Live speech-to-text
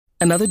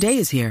Another day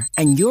is here,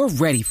 and you're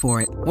ready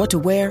for it. What to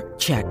wear?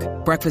 Check.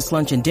 Breakfast,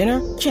 lunch, and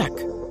dinner? Check.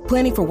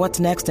 Planning for what's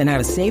next and how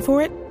to save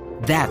for it?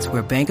 That's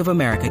where Bank of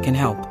America can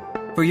help.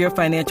 For your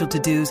financial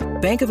to-dos,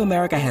 Bank of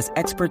America has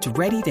experts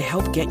ready to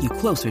help get you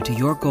closer to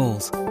your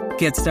goals.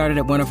 Get started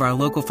at one of our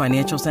local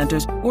financial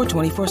centers or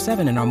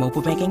 24/7 in our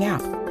mobile banking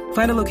app.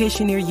 Find a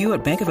location near you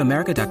at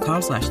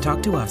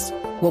bankofamerica.com/talktous.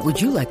 What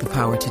would you like the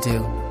power to do?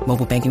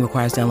 Mobile banking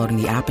requires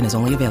downloading the app and is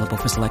only available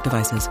for select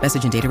devices.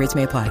 Message and data rates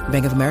may apply.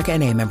 Bank of America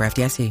N.A., member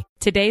FDIC.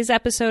 Today's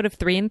episode of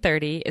 3 in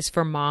 30 is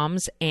for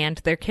moms and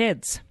their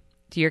kids.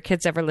 Do your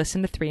kids ever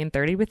listen to 3 in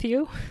 30 with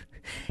you?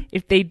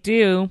 If they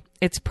do,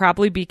 it's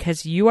probably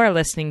because you are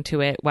listening to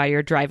it while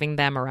you're driving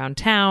them around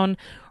town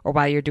or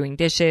while you're doing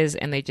dishes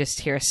and they just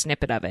hear a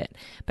snippet of it.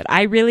 But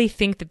I really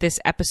think that this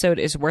episode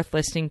is worth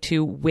listening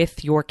to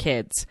with your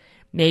kids.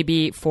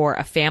 Maybe for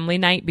a family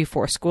night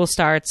before school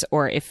starts,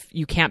 or if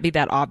you can't be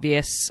that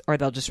obvious or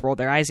they'll just roll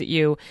their eyes at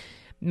you,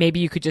 maybe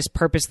you could just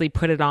purposely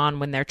put it on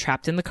when they're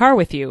trapped in the car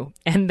with you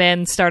and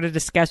then start a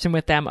discussion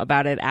with them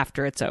about it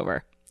after it's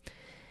over.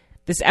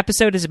 This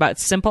episode is about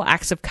simple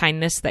acts of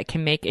kindness that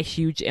can make a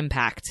huge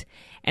impact.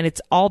 And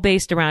it's all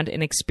based around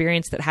an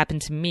experience that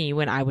happened to me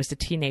when I was a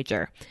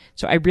teenager.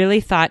 So I really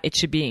thought it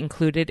should be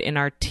included in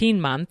our teen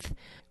month,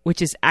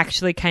 which is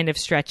actually kind of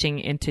stretching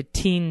into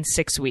teen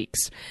 6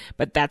 weeks,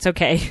 but that's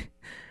okay.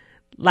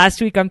 Last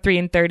week on 3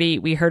 in 30,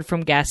 we heard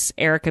from guests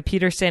Erica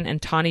Peterson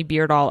and Tawny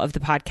Beardall of the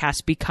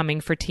podcast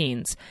Becoming for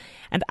Teens.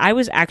 And I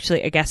was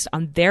actually a guest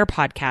on their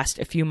podcast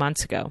a few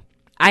months ago.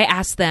 I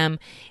asked them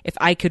if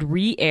I could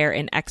re-air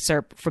an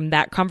excerpt from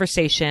that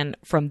conversation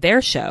from their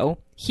show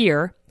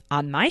here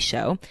on my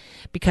show,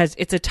 because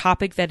it's a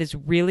topic that is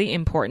really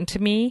important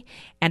to me,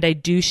 and I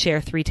do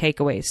share 3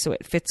 takeaways, so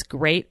it fits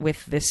great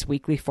with this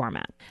weekly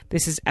format.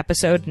 This is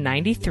episode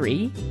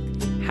 93,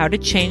 How to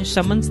Change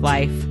Someone's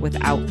Life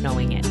Without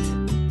Knowing It.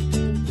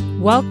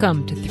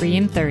 Welcome to 3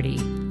 in 30,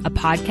 a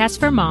podcast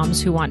for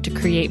moms who want to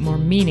create more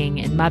meaning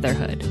in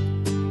motherhood.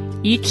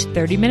 Each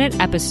 30-minute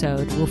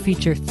episode will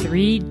feature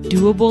 3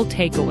 doable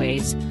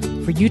takeaways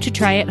for you to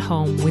try at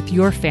home with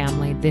your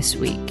family this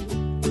week.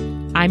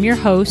 I'm your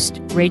host,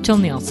 Rachel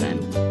Nielsen.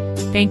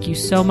 Thank you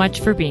so much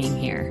for being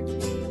here.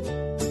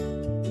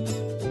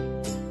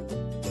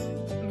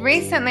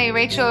 Recently,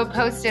 Rachel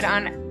posted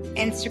on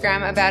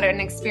Instagram about an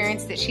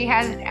experience that she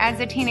had as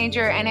a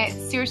teenager, and it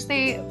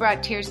seriously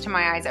brought tears to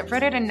my eyes. I've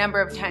read it a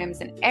number of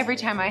times, and every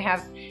time I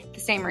have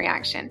the same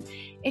reaction.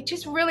 It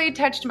just really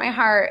touched my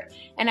heart,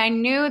 and I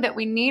knew that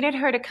we needed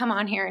her to come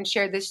on here and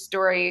share this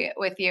story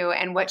with you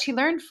and what she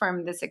learned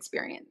from this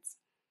experience.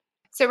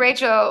 So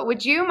Rachel,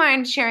 would you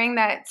mind sharing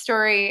that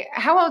story?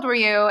 How old were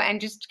you?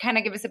 And just kind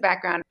of give us a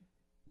background.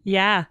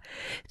 Yeah.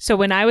 So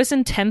when I was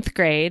in 10th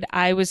grade,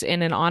 I was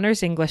in an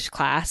honors English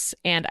class,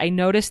 and I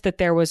noticed that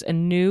there was a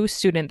new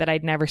student that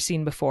I'd never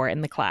seen before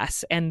in the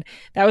class. And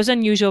that was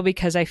unusual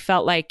because I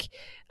felt like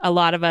a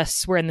lot of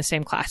us were in the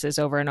same classes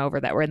over and over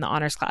that were in the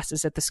honors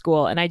classes at the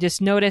school. And I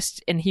just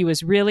noticed, and he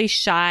was really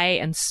shy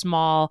and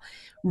small,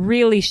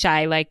 really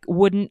shy, like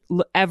wouldn't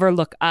ever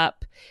look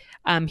up.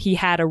 He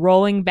had a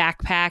rolling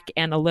backpack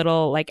and a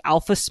little like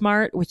Alpha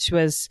Smart, which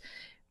was,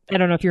 I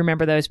don't know if you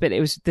remember those, but it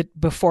was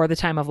before the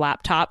time of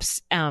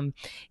laptops.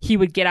 He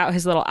would get out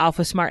his little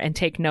Alpha Smart and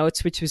take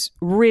notes, which was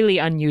really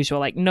unusual.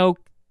 Like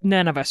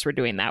none of us were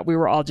doing that. We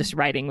were all just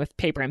writing with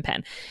paper and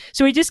pen.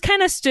 So he just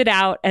kind of stood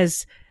out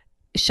as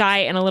shy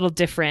and a little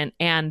different.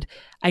 And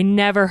I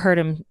never heard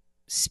him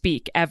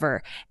speak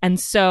ever. And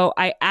so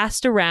I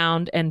asked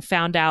around and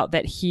found out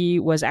that he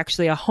was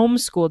actually a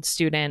homeschooled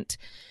student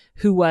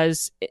who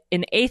was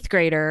an 8th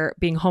grader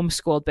being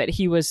homeschooled, but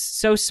he was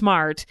so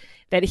smart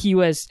that he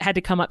had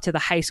to come up to the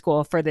high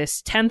school for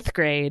this 10th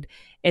grade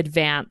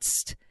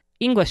advanced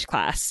English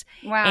class.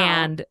 Wow.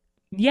 And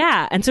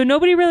yeah. And so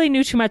nobody really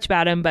knew too much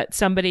about him, but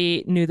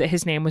somebody knew that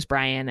his name was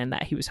Brian and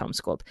that he was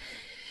homeschooled.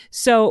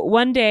 So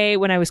one day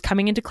when I was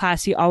coming into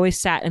class, he always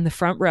sat in the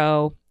front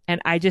row,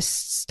 and I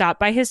just stopped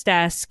by his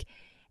desk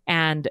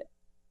and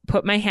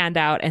put my hand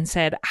out and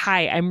said,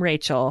 "Hi, I'm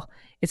Rachel.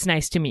 It's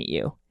nice to meet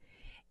you."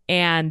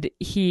 And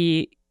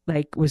he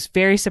was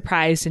very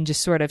surprised and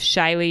just sort of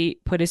shyly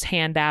put his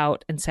hand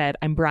out and said,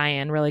 "I'm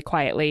Brian," really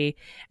quietly,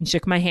 and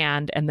shook my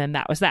hand. And then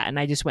that was that. And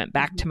I just went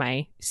back to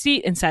my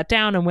seat and sat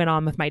down and went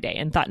on with my day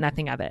and thought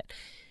nothing of it.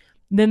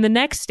 Then the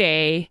next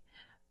day,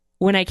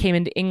 when I came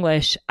into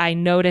English, I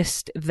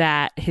noticed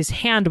that his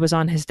hand was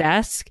on his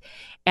desk,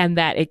 and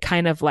that it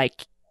kind of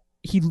like,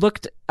 he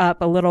looked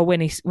up a little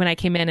when I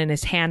came in, and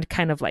his hand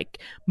kind of like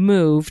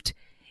moved,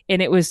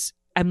 and it was,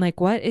 I'm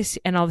like, what is,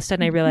 and all of a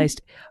sudden I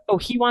realized, oh,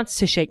 he wants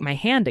to shake my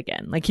hand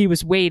again. Like he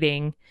was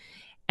waiting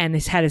and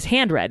had his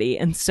hand ready.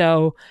 And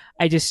so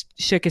I just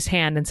shook his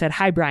hand and said,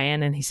 "Hi,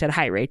 Brian." And he said,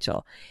 "Hi,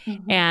 Rachel."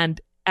 Mm-hmm.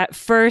 And at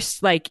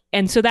first,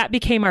 and so that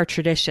became our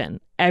tradition.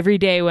 Every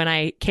day when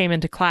I came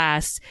into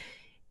class,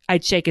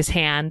 I'd shake his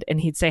hand and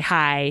he'd say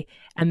hi,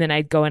 and then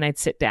I'd go and I'd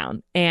sit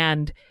down.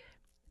 And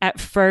at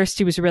first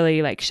he was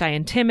really like shy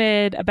and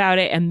timid about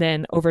it. And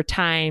then over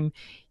time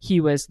he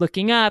was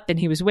looking up and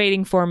he was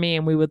waiting for me,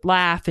 and we would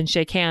laugh and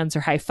shake hands or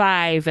high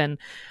five. And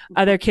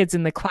other kids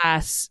in the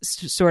class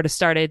sort of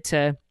started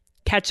to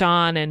catch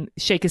on and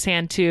shake his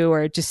hand too,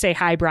 or just say,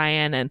 "Hi,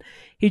 Brian." And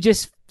he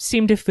just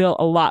seemed to feel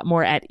a lot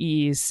more at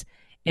ease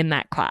in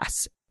that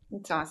class.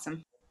 That's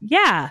awesome.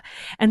 Yeah.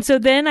 And so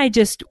then I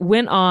just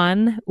went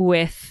on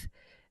with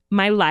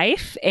my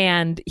life,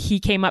 and he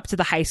came up to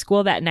the high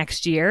school that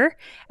next year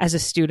as a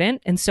student.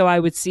 And so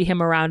I would see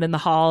him around in the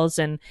halls,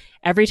 and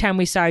every time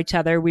we saw each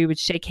other, we would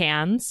shake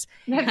hands.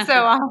 That's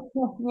so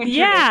awesome.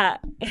 Yeah.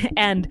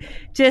 And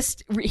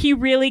just, he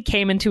really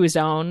came into his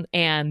own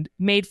and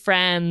made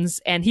friends,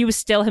 and he was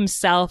still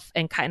himself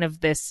and kind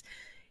of this,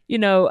 you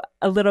know,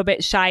 a little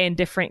bit shy and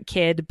different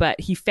kid, but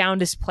he found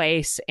his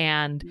place,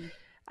 and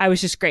I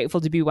was just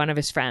grateful to be one of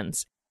his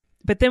friends.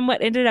 But then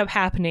what ended up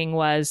happening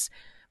was,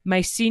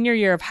 my senior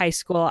year of high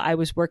school, I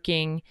was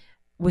working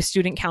with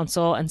student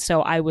council. And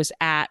so I was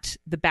at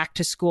the back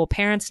to school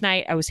parents'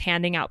 night. I was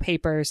handing out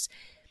papers,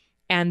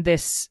 and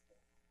this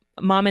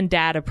mom and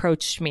dad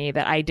approached me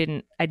that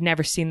I'd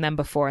never seen them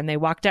before. And they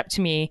walked up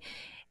to me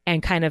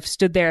and kind of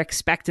stood there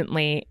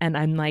expectantly. And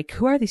I'm like,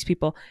 "Who are these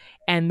people?"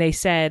 And they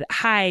said,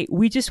 "Hi,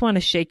 we just want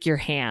to shake your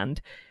hand.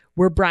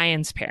 We're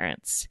Brian's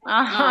parents."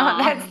 Oh,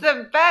 that's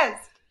the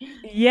best.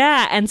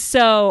 Yeah. And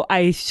so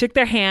I shook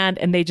their hand,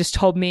 and they just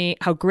told me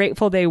how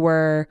grateful they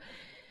were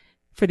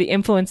for the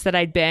influence that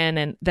I'd been,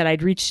 and that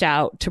I'd reached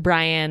out to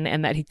Brian,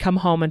 and that he'd come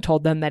home and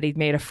told them that he'd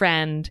made a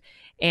friend,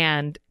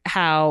 and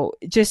how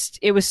just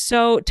it was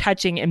so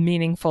touching and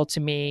meaningful to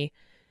me.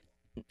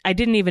 I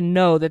didn't even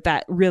know that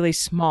that really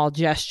small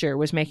gesture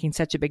was making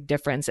such a big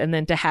difference. And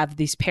then to have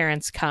these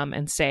parents come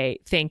and say,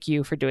 "Thank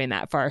you for doing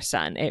that for our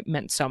son," it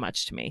meant so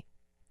much to me.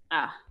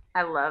 Oh,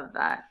 I love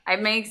that. It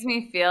makes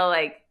me feel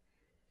like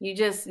you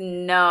just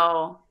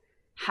know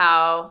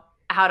how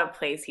out of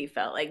place he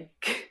felt. Like,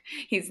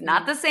 he's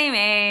not the same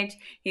age.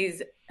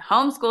 He's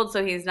homeschooled,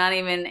 so he's not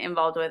even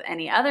involved with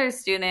any other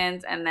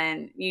students. And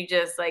then you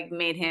just like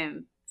made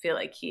him feel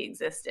like he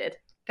existed.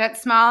 That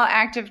small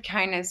act of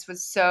kindness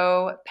was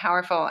so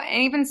powerful.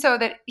 And even so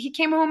that he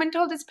came home and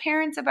told his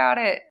parents about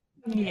it.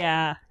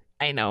 Yeah,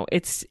 I know.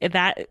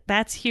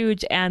 That's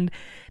huge. And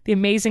the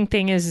amazing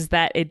thing is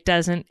that it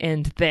doesn't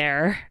end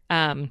there.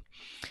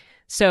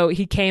 So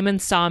he came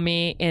and saw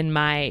me in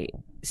my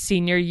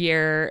senior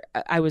year.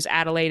 I was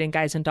Adelaide in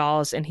Guys and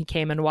Dolls, and he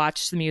came and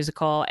watched the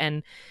musical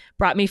and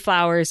brought me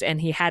flowers, and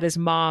he had his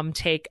mom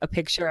take a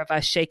picture of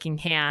us shaking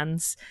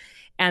hands.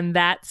 And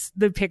that's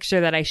the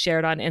picture that I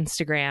shared on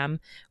Instagram,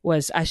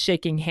 was us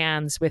shaking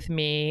hands with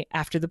me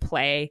after the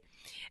play.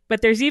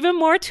 But there's even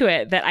more to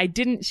it that I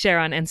didn't share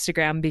on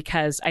Instagram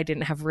because I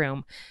didn't have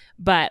room.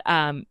 But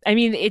I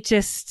mean, it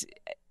just,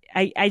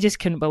 I just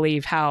couldn't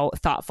believe how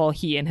thoughtful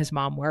he and his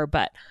mom were.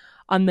 But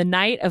on the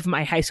night of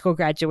my high school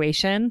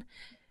graduation,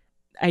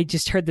 I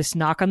just heard this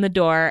knock on the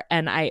door,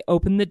 and I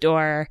opened the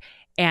door,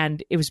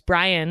 and it was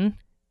Brian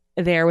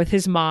there with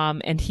his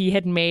mom, and he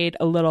had made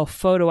a little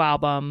photo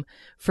album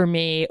for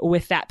me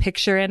with that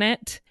picture in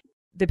it,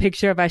 the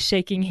picture of us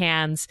shaking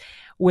hands,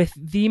 with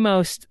the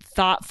most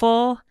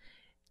thoughtful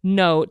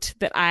note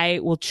that I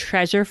will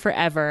treasure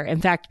forever.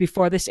 In fact,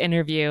 before this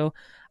interview,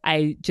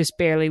 I just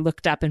barely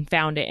looked up and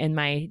found it in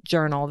my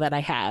journal that I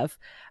have.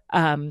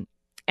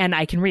 And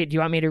I can read. Do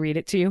you want me to read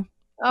it to you?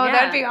 Oh, Yeah.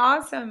 That'd be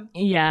awesome.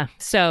 Yeah.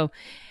 So,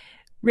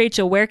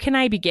 Rachel, where can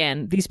I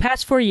begin? These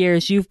past 4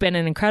 years, you've been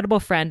an incredible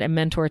friend and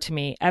mentor to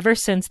me. Ever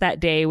since that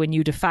day when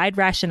you defied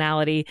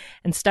rationality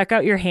and stuck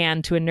out your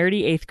hand to a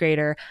nerdy 8th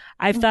grader,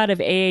 I've thought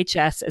of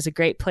AHS as a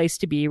great place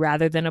to be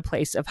rather than a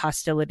place of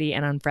hostility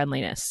and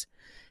unfriendliness.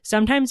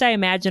 Sometimes I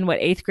imagine what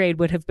 8th grade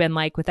would have been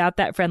like without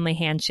that friendly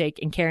handshake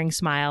and caring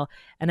smile,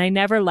 and I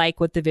never like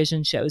what the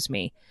vision shows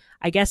me.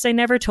 I guess I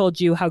never told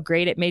you how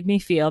great it made me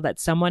feel that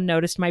someone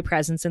noticed my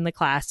presence in the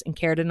class and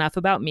cared enough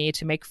about me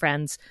to make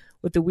friends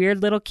with the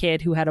weird little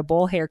kid who had a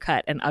bowl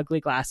haircut and ugly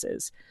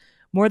glasses.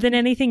 More than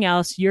anything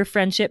else, your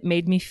friendship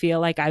made me feel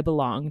like I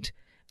belonged.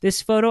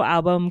 This photo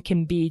album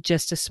can be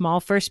just a small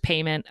first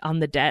payment on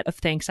the debt of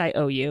thanks I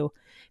owe you.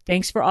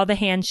 Thanks for all the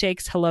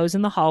handshakes, hellos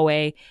in the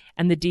hallway,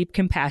 and the deep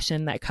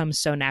compassion that comes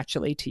so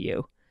naturally to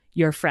you.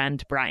 Your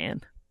friend,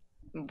 Brian.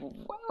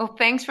 Well,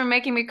 thanks for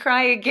making me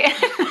cry again.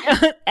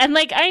 And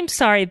like, I'm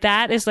sorry,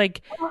 that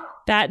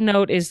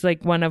note is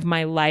like one of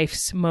my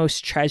life's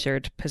most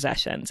treasured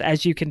possessions,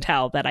 as you can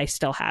tell that I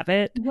still have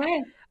it.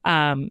 Yes.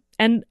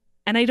 And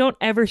I don't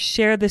ever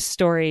share this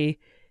story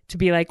to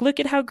be like, look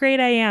at how great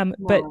I am.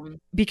 But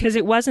because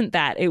it wasn't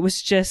that, it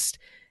was just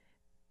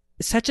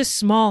such a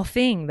small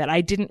thing that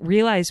I didn't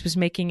realize was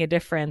making a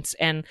difference.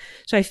 And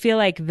so I feel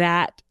like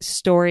that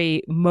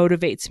story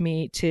motivates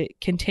me to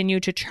continue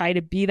to try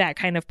to be that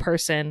kind of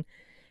person,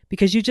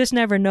 because you just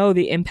never know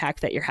the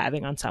impact that you're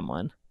having on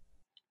someone.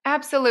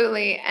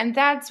 Absolutely. And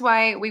that's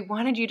why we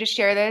wanted you to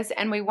share this.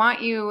 And we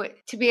want you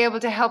to be able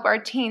to help our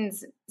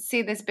teens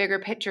see this bigger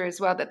picture as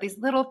well, that these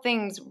little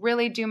things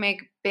really do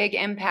make big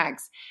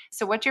impacts.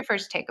 So what's your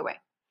first takeaway?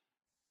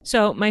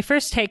 So my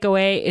first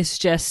takeaway is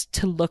just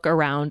to look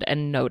around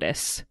and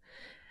notice.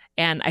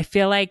 And I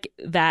feel like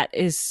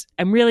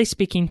I'm really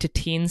speaking to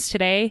teens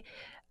today,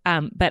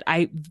 but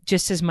I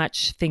just as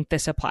much think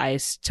this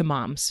applies to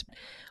moms.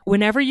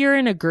 Whenever you're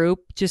in a group,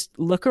 just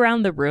look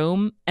around the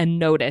room and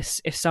notice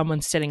if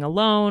someone's sitting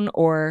alone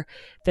or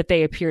that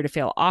they appear to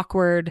feel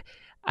awkward.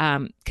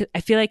 I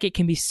feel like it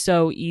can be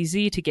so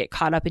easy to get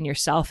caught up in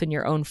yourself and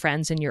your own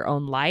friends and your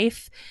own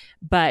life,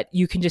 but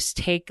you can just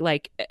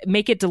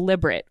make it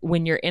deliberate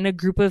when you're in a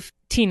group of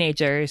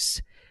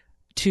teenagers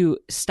to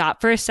stop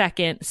for a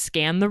second,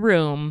 scan the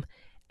room,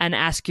 and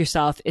ask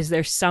yourself, is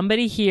there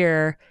somebody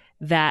here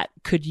that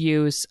could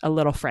use a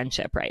little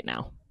friendship right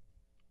now?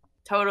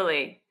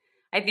 Totally.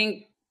 I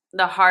think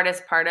the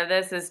hardest part of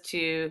this is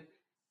to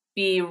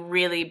be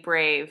really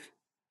brave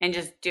and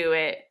just do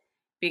it,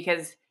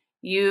 because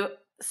you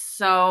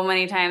so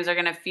many times are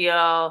going to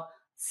feel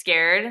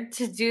scared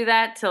to do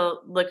that, to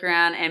look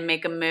around and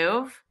make a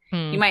move.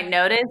 You might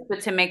notice,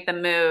 but to make the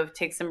move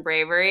takes some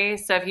bravery.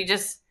 So if you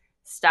just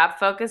stop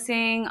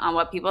focusing on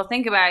what people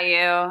think about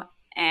you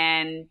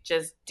and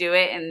just do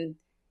it and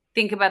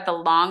think about the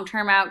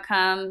long-term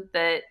outcome,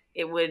 that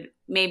it would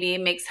maybe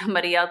make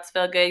somebody else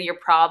feel good, your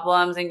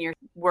problems and your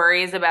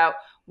worries about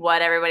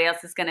what everybody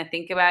else is going to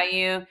think about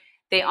you,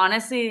 they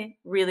honestly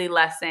really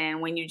lessen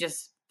when you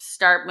just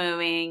start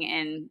moving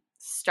and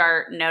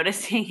start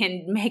noticing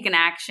and make an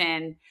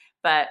action.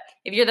 But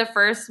if you're the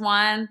first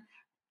one,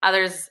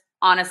 others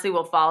honestly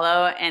will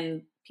follow,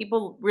 and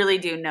people really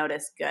do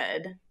notice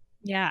good.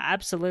 Yeah,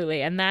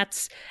 absolutely. And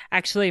that's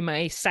actually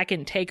my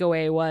second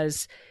takeaway,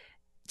 was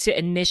to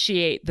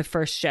initiate the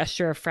first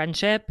gesture of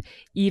friendship,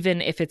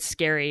 even if it's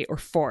scary or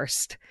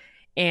forced.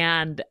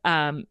 And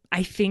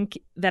I think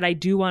that I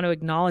do want to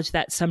acknowledge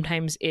that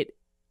sometimes it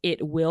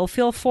will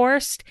feel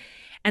forced,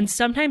 and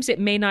sometimes it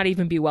may not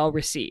even be well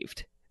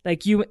received.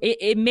 Like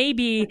it may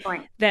be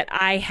that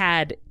I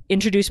had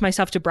introduced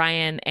myself to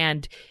Brian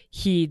and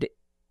he'd,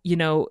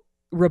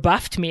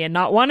 rebuffed me and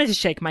not wanted to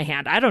shake my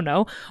hand. I don't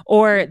know.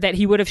 Or that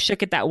he would have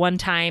shook it that one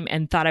time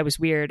and thought I was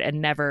weird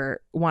and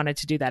never wanted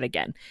to do that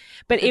again.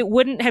 But it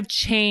wouldn't have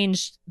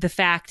changed the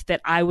fact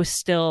that I was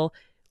still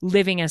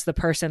living as the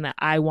person that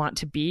I want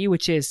to be,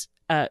 which is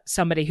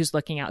somebody who's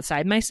looking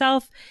outside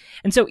myself.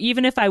 And so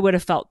even if I would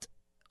have felt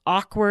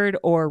awkward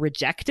or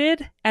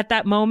rejected at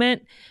that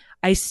moment,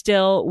 I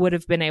still would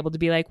have been able to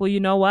be like, well, you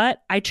know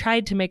what? I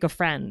tried to make a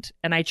friend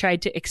and I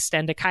tried to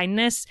extend a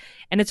kindness,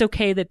 and it's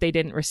okay that they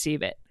didn't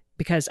receive it,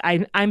 because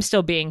I'm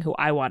still being who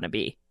I want to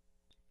be.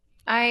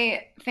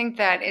 I think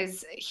that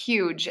is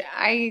huge.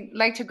 I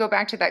like to go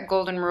back to that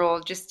golden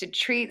rule, just to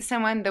treat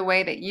someone the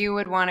way that you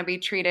would want to be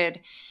treated.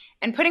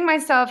 And putting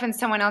myself in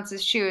someone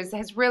else's shoes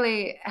has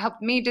really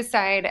helped me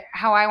decide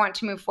how I want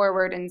to move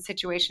forward in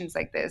situations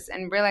like this,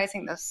 and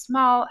realizing those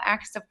small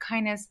acts of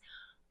kindness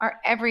are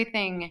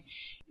everything.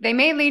 They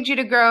may lead you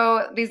to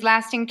grow these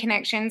lasting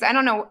connections. I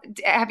don't know.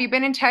 Have you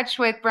been in touch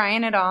with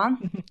Brian at all?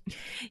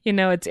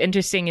 What's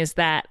interesting is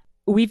that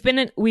we've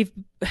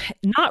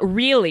not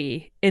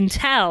really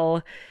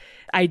until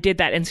I did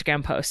that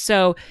Instagram post.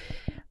 So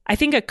I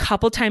think a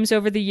couple times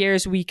over the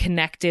years we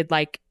connected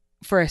like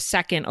for a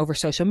second over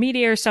social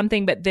media or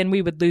something, but then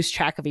we would lose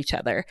track of each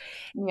other.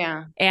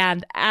 Yeah.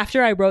 And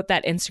after I wrote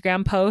that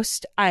Instagram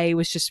post, I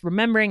was just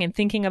remembering and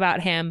thinking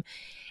about him.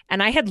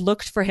 And I had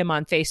looked for him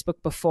on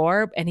Facebook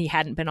before and he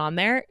hadn't been on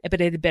there,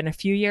 but it had been a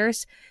few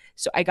years.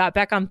 So I got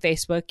back on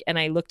Facebook and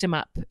I looked him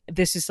up.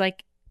 This is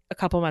like a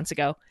couple months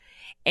ago.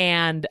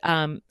 And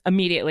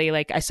immediately,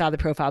 like, I saw the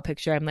profile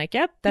picture. I'm like,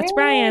 yep, that's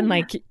Brian.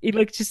 Like, he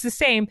looked just the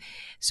same.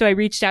 So I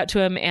reached out to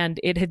him, and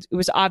it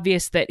was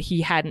obvious that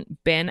he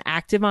hadn't been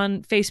active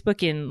on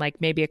Facebook in like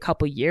maybe a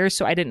couple years.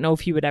 So I didn't know if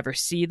he would ever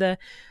see the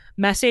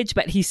message,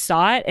 but he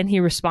saw it and he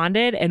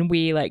responded, and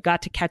we like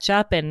got to catch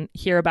up and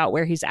hear about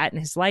where he's at in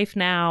his life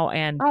now.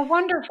 And oh,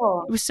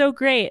 wonderful. It was so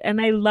great.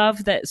 And I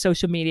love that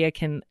social media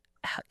can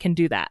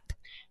do that.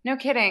 No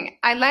kidding.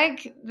 I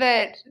like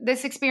that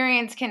this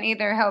experience can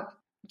either help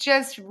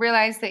just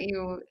realize that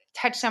you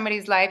touch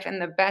somebody's life in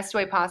the best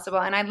way possible.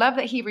 And I love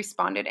that he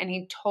responded and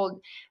he told,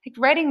 like,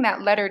 writing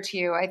that letter to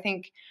you, I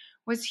think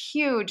was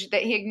huge,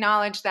 that he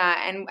acknowledged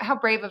that, and how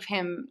brave of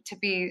him to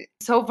be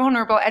so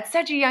vulnerable at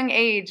such a young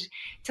age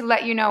to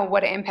let you know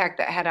what an impact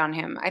that had on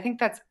him. I think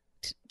that's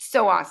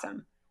so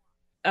awesome.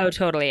 Oh,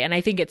 totally. And I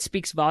think it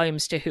speaks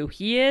volumes to who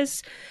he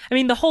is. I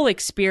mean, the whole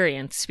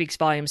experience speaks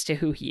volumes to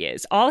who he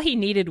is. All he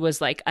needed was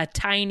like a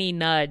tiny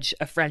nudge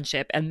of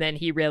friendship. And then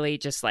he really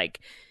just like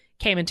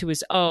came into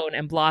his own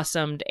and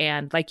blossomed.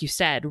 And like you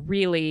said,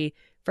 really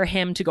for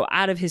him to go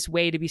out of his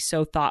way to be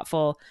so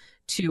thoughtful,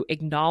 to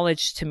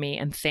acknowledge to me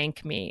and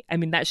thank me. I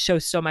mean, that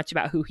shows so much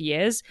about who he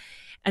is.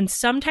 And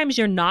sometimes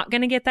you're not going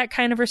to get that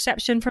kind of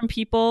reception from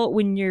people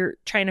when you're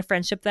trying to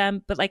friendship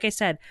them. But like I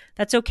said,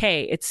 that's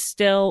okay. It's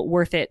still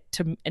worth it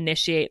to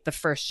initiate the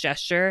first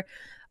gesture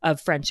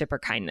of friendship or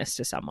kindness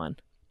to someone.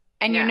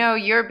 And you know,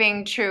 you're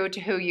being true to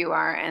who you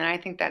are. And I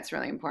think that's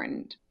really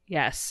important.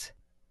 Yes.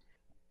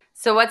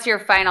 So what's your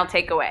final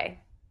takeaway?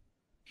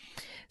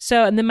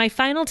 So, and then my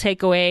final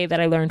takeaway that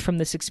I learned from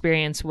this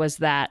experience was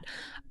that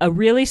a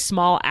really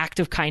small act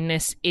of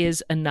kindness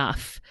is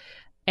enough.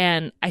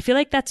 And I feel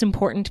like that's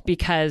important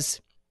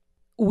because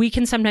we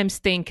can sometimes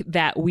think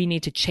that we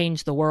need to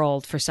change the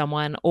world for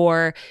someone,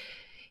 or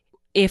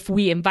if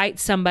we invite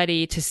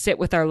somebody to sit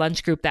with our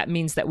lunch group, that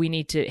means that we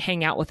need to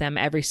hang out with them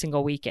every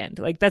single weekend.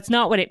 Like, that's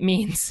not what it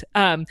means.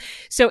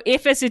 So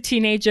if as a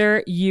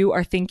teenager, you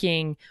are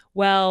thinking,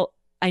 well,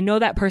 I know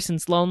that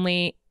person's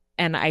lonely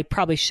and I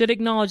probably should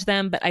acknowledge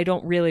them, but I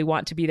don't really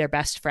want to be their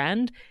best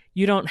friend.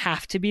 You don't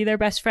have to be their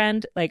best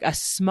friend. Like, a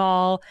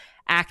small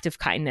act of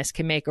kindness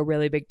can make a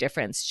really big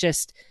difference.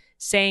 Just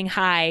saying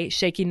hi,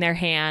 shaking their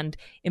hand,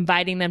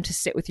 inviting them to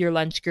sit with your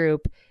lunch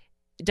group.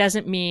 It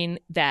doesn't mean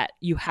that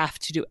you have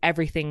to do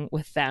everything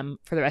with them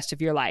for the rest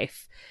of your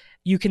life.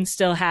 You can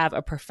still have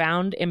a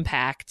profound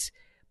impact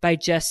by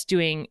just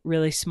doing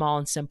really small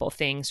and simple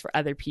things for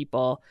other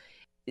people.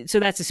 So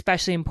that's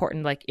especially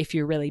important, like if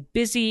you're really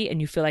busy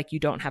and you feel like you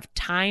don't have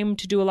time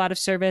to do a lot of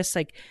service.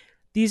 Like,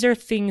 these are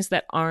things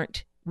that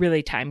aren't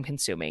really time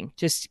consuming.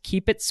 Just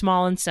keep it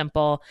small and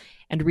simple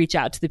and reach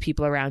out to the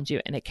people around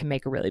you, and it can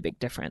make a really big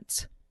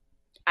difference.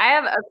 I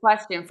have a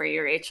question for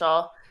you,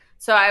 Rachel.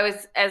 So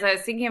as I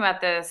was thinking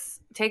about this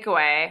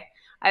takeaway,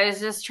 I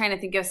was just trying to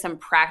think of some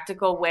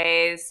practical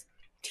ways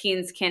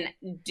teens can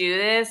do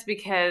this,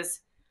 because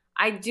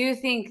I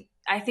think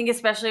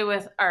especially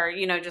with our,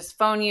 just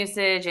phone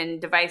usage and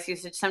device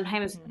usage,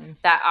 sometimes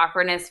that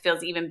awkwardness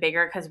feels even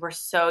bigger because we're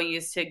so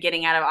used to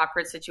getting out of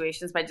awkward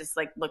situations by just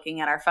like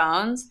looking at our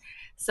phones.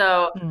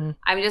 So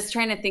I'm just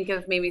trying to think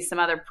of maybe some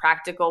other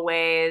practical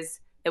ways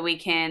that we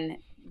can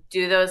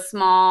do those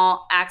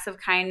small acts of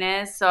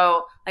kindness.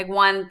 So like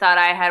one thought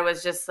I had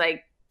was just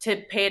like to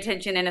pay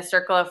attention in a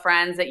circle of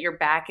friends that your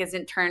back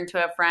isn't turned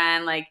to a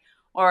friend, like,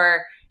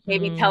 or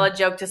maybe tell a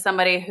joke to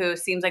somebody who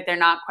seems like they're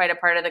not quite a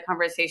part of the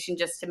conversation,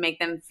 just to make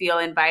them feel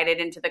invited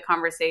into the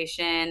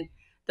conversation.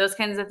 Those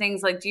kinds of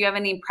things. Like, do you have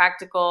any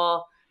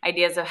practical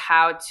ideas of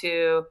how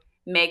to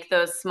make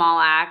those small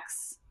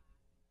acts?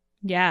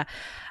 Yeah.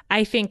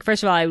 I think,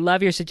 first of all, I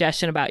love your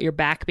suggestion about your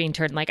back being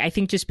turned. Like, I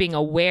think just being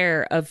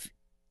aware of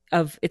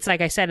it's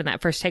like I said in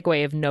that first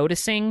takeaway, of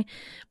noticing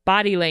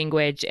body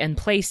language and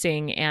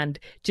placing, and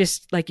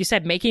just like you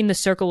said, making the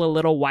circle a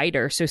little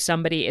wider so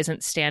somebody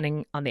isn't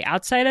standing on the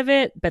outside of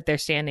it, but they're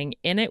standing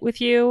in it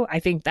with you. I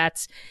think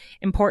that's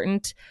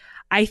important.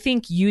 I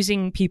think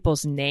using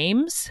people's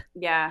names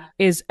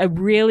is a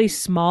really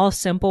small,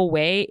 simple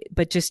way,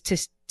 but just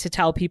to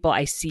tell people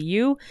I see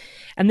you.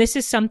 And this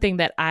is something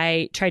that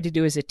I tried to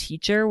do as a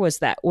teacher, was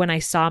that when I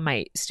saw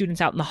my students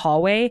out in the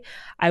hallway,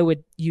 I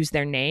would use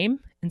their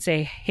name and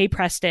say, hey,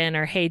 Preston,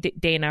 or hey,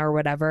 Dana, or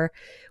whatever,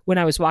 when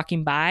I was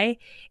walking by.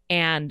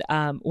 And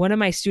one of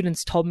my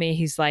students told me,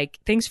 he's like,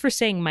 thanks for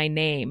saying my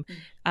name.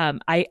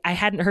 I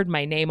hadn't heard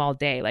my name all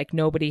day. Like,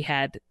 nobody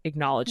had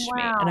acknowledged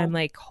me. And I'm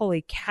like,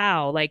 holy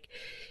cow. Like,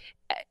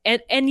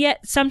 and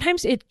yet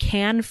sometimes it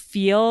can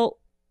feel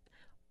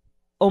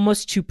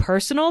almost too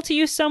personal to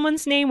use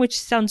someone's name, which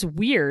sounds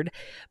weird.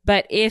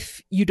 But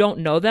if you don't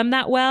know them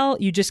that well,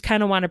 you just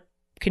kind of want to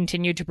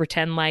continue to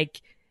pretend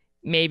like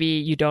maybe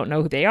you don't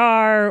know who they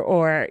are,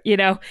 or,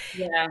 Yeah.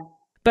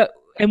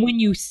 And when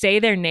you say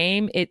their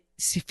name, it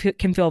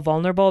can feel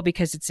vulnerable,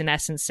 because it's in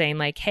essence saying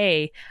like,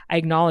 hey, I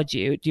acknowledge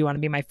you. Do you want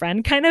to be my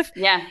friend? Kind of.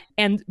 Yeah.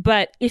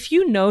 But if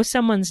you know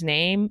someone's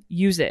name,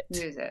 use it.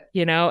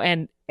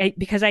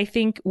 Because I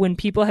think when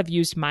people have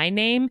used my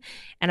name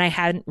and I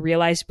hadn't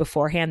realized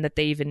beforehand that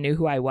they even knew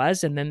who I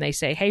was, and then they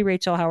say, hey,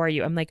 Rachel, how are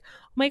you? I'm like,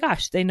 oh my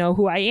gosh, they know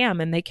who I am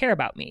and they care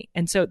about me.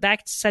 And so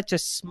that's such a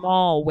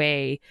small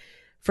way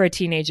for a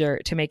teenager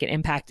to make an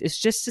impact, is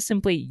just to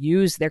simply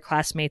use their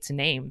classmates'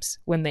 names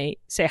when they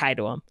say hi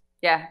to them.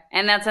 Yeah.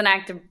 And that's an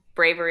act of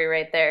bravery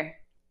right there.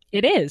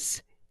 It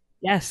is.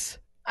 Yes.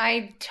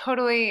 I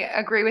totally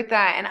agree with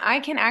that. And I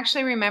can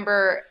actually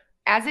remember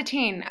as a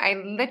teen, I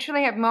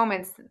literally have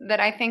moments that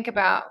I think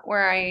about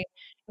where I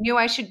knew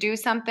I should do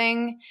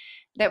something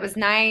that was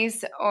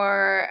nice,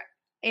 or,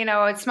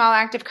 a small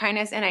act of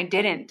kindness, and I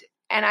didn't.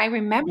 And I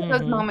remember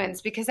those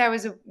moments because I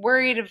was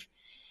worried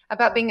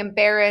about being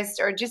embarrassed,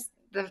 or just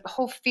the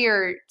whole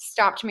fear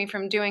stopped me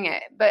from doing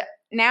it. But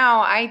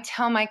now I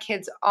tell my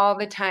kids all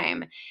the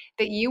time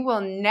that you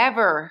will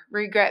never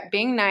regret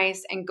being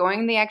nice and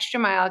going the extra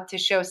mile to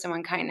show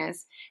someone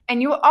kindness. And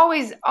you will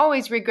always,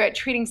 always regret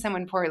treating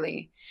someone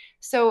poorly.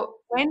 So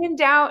when in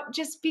doubt,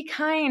 just be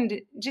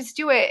kind. Just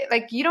do it.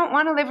 Like, you don't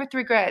want to live with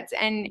regrets.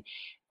 And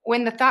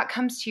when the thought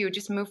comes to you,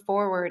 just move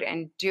forward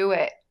and do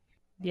it.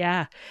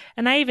 Yeah.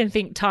 And I even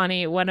think,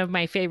 Tawny, one of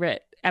my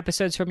favorite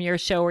episodes from your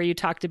show where you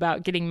talked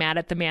about getting mad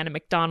at the man at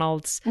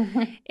McDonald's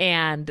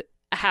and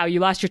how you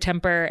lost your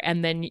temper,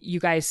 and then you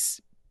guys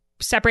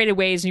separated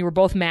ways and you were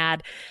both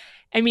mad.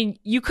 I mean,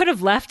 you could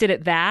have left it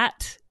at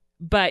that,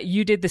 but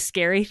you did the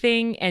scary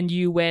thing and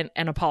you went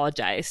and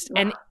apologized.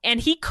 Wow.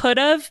 And he could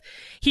have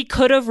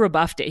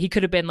rebuffed it. He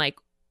could have been like,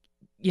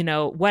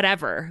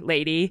 whatever,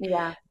 lady.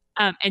 Yeah.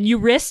 And you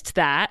risked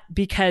that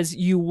because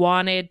you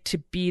wanted to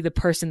be the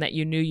person that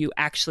you knew you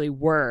actually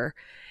were.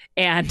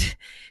 And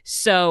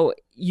so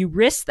you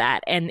risked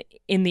that. And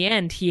in the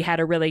end, he had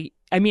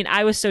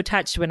I was so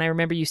touched when I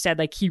remember you said,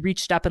 like, he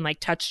reached up and like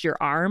touched your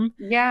arm.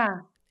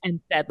 Yeah. and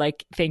said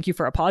like, thank you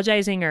for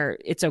apologizing, or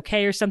it's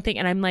okay or something.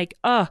 And I'm like,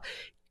 oh,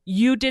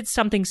 you did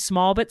something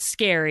small but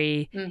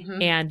scary,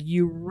 and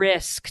you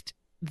risked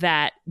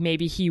that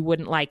maybe he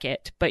wouldn't like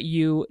it, but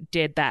you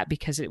did that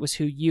because it was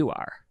who you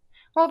are.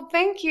 Well,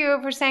 thank you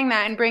for saying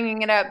that and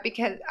bringing it up,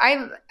 because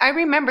I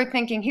remember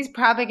thinking he's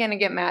probably going to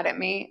get mad at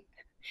me.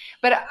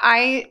 But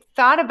I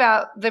thought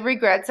about the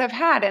regrets I've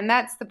had, and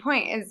that's the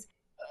point, is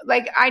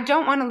like, I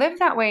don't want to live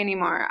that way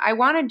anymore. I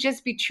want to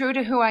just be true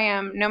to who I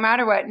am, no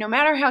matter what, no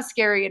matter how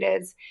scary it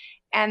is.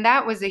 And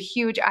that was a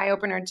huge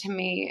eye-opener to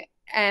me.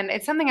 And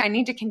it's something I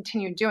need to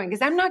continue doing,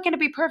 because I'm not going to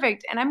be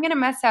perfect and I'm going to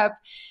mess up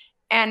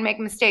and make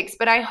mistakes.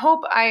 But I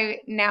hope I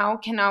now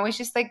can always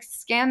just like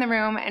scan the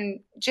room and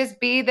just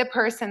be the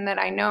person that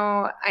I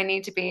know I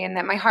need to be and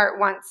that my heart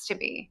wants to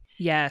be.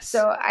 Yes.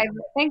 So I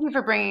thank you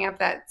for bringing up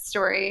that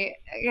story,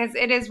 because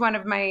it is one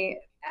of my,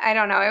 I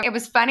don't know, it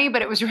was funny,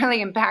 but it was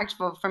really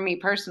impactful for me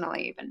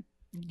personally even.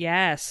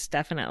 Yes,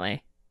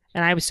 definitely.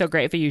 And I was so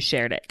grateful you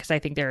shared it, because I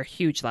think there are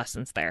huge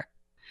lessons there.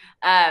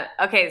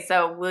 Okay,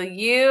 so will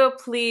you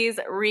please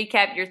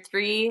recap your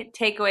 3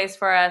 takeaways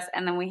for us?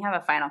 And then we have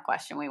a final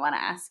question we want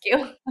to ask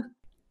you.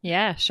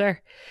 Yeah,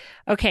 sure.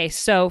 Okay,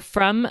 so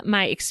from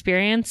my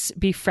experience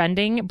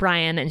befriending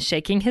Brian and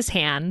shaking his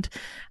hand,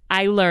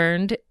 I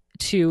learned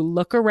to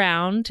look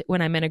around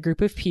when I'm in a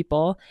group of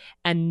people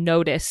and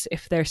notice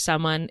if there's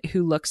someone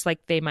who looks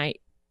like they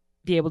might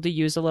be able to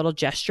use a little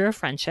gesture of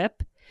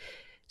friendship.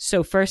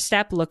 So first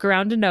step, look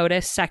around and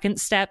notice.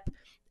 Second step,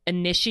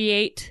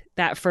 initiate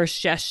that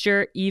first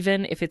gesture,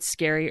 even if it's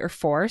scary or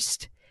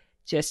forced.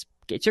 Just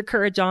get your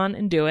courage on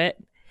and do it.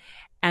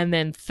 And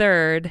then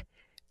third,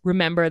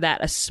 remember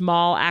that a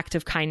small act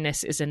of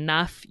kindness is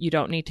enough. You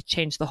don't need to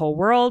change the whole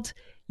world.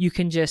 You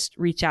can just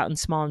reach out in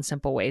small and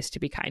simple ways to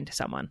be kind to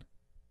someone.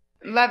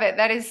 Love it.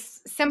 That is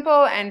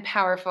simple and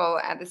powerful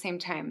at the same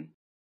time.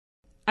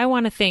 I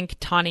want to thank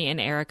Tawny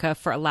and Erica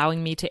for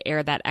allowing me to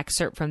air that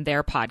excerpt from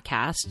their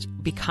podcast,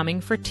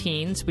 Becoming for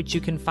Teens, which you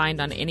can find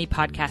on any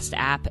podcast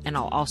app, and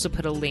I'll also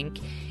put a link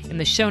in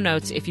the show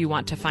notes if you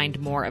want to find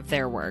more of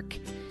their work.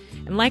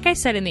 And like I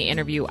said in the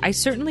interview, I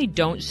certainly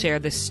don't share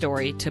this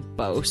story to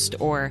boast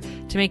or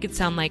to make it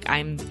sound like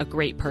I'm a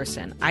great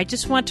person. I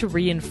just want to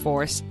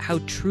reinforce how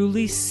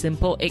truly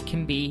simple it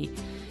can be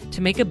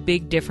to make a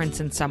big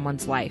difference in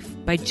someone's life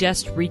by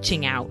just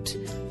reaching out.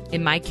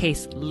 In my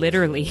case,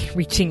 literally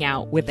reaching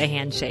out with a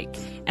handshake.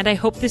 And I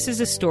hope this is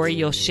a story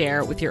you'll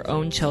share with your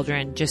own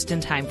children just in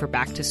time for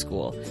back to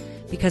school,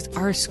 because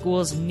our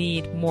schools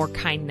need more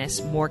kindness,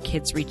 more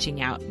kids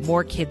reaching out,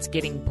 more kids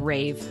getting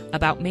brave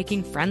about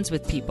making friends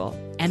with people.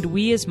 And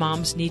we as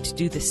moms need to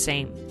do the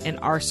same in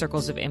our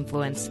circles of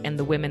influence and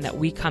the women that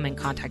we come in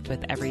contact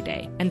with every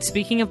day. And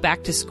speaking of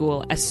back to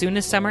school, as soon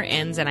as summer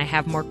ends and I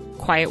have more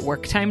quiet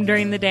work time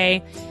during the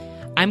day,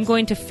 I'm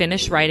going to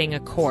finish writing a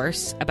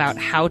course about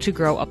how to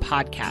grow a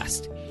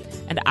podcast.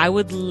 And I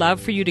would love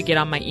for you to get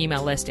on my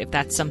email list if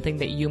that's something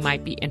that you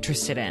might be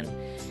interested in.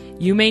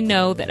 You may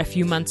know that a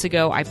few months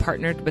ago, I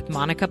partnered with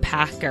Monica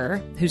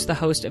Packer, who's the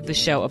host of the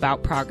show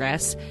About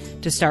Progress,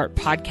 to start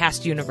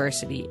Podcast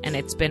University, and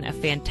it's been a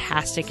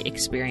fantastic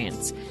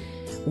experience.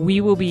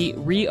 We will be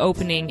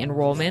reopening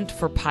enrollment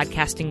for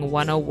Podcasting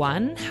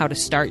 101, How to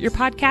Start Your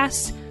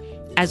Podcast,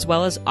 as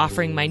well as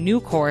offering my new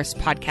course,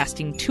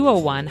 Podcasting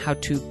 201, How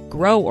to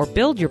Grow or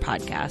Build Your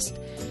Podcast,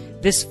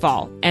 this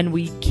fall, and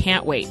we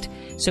can't wait.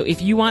 So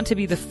if you want to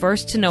be the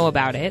first to know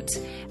about it,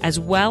 as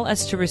well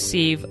as to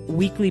receive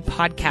weekly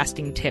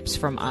podcasting tips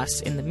from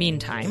us in the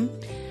meantime,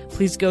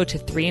 please go to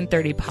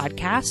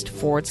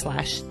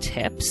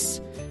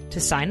 3in30podcast/tips to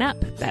sign up.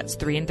 That's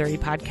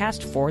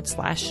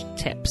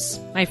 3in30podcast/tips.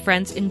 My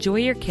friends, enjoy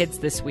your kids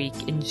this week.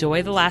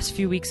 Enjoy the last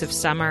few weeks of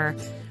summer.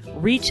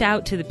 Reach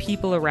out to the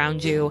people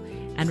around you.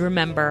 And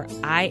remember,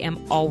 I am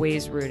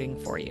always rooting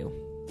for you.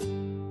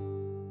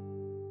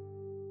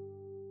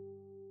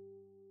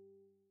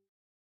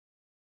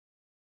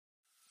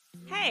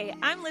 Hey,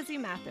 I'm Lizzie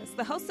Mathis,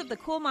 the host of the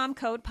Cool Mom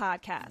Code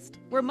podcast,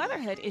 where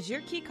motherhood is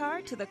your key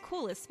card to the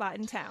coolest spot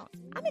in town.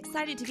 I'm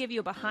excited to give you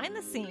a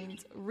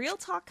behind-the-scenes, real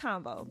talk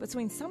combo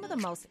between some of the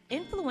most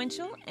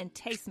influential and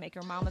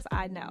tastemaker mamas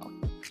I know.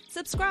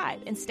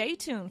 Subscribe and stay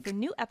tuned for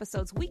new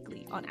episodes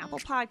weekly on Apple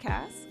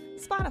Podcasts,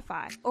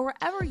 Spotify, or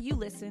wherever you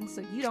listen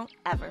so you don't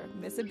ever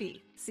miss a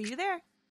beat. See you there.